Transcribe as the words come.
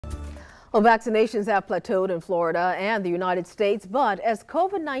Well, vaccinations have plateaued in Florida and the United States, but as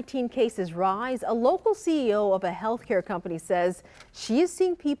COVID-19 cases rise, a local CEO of a healthcare company says she is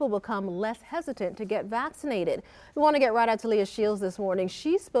seeing people become less hesitant to get vaccinated. We want to get right out to Leah Shields this morning.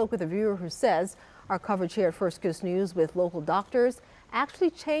 She spoke with a viewer who says our coverage here at First Coast News with local doctors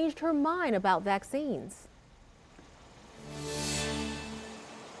actually changed her mind about vaccines.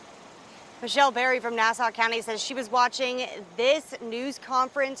 Michelle Berry from Nassau County says she was watching this news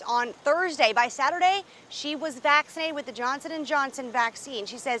conference on Thursday. By Saturday, she was vaccinated with the Johnson & Johnson vaccine.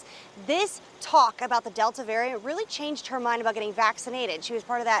 She says this talk about the Delta variant really changed her mind about getting vaccinated. She was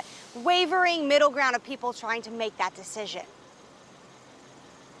part of that wavering middle ground of people trying to make that decision.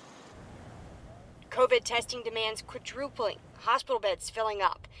 COVID testing demands quadrupling, hospital beds filling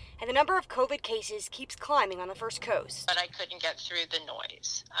up, and the number of COVID cases keeps climbing on the First Coast. But I couldn't get through the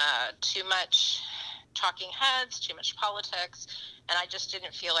noise. Too much talking heads, too much politics, and I just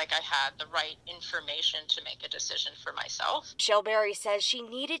didn't feel like I had the right information to make a decision for myself. Michelle Berry says she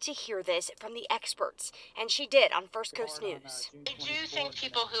needed to hear this from the experts, and she did on First Coast News. I do think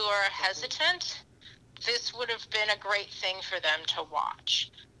people who are hesitant, this would have been a great thing for them to watch.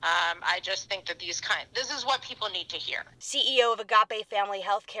 I just think that this is what people need to hear. CEO of Agape Family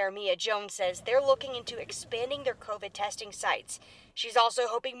Healthcare, Mia Jones, says they're looking into expanding their COVID testing sites. She's also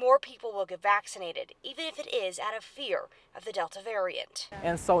hoping more people will get vaccinated, even if it is out of fear of the Delta variant.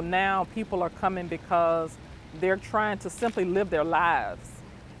 And so now people are coming because they're trying to simply live their lives,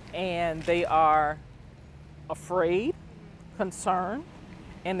 and they are afraid, concerned,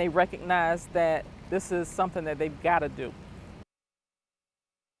 and they recognize that this is something that they've got to do.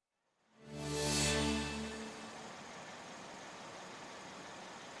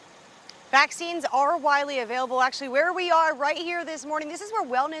 Vaccines are widely available. Actually, where we are right here this morning, this is where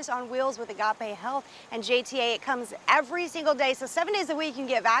Wellness on Wheels with Agape Health and JTA, it comes every single day. So 7 days a week you can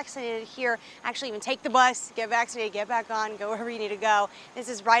get vaccinated here. Actually, even take the bus, get vaccinated, get back on, go wherever you need to go. This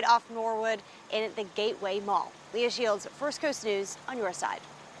is right off Norwood in the Gateway Mall. Leah Shields, First Coast News on your side.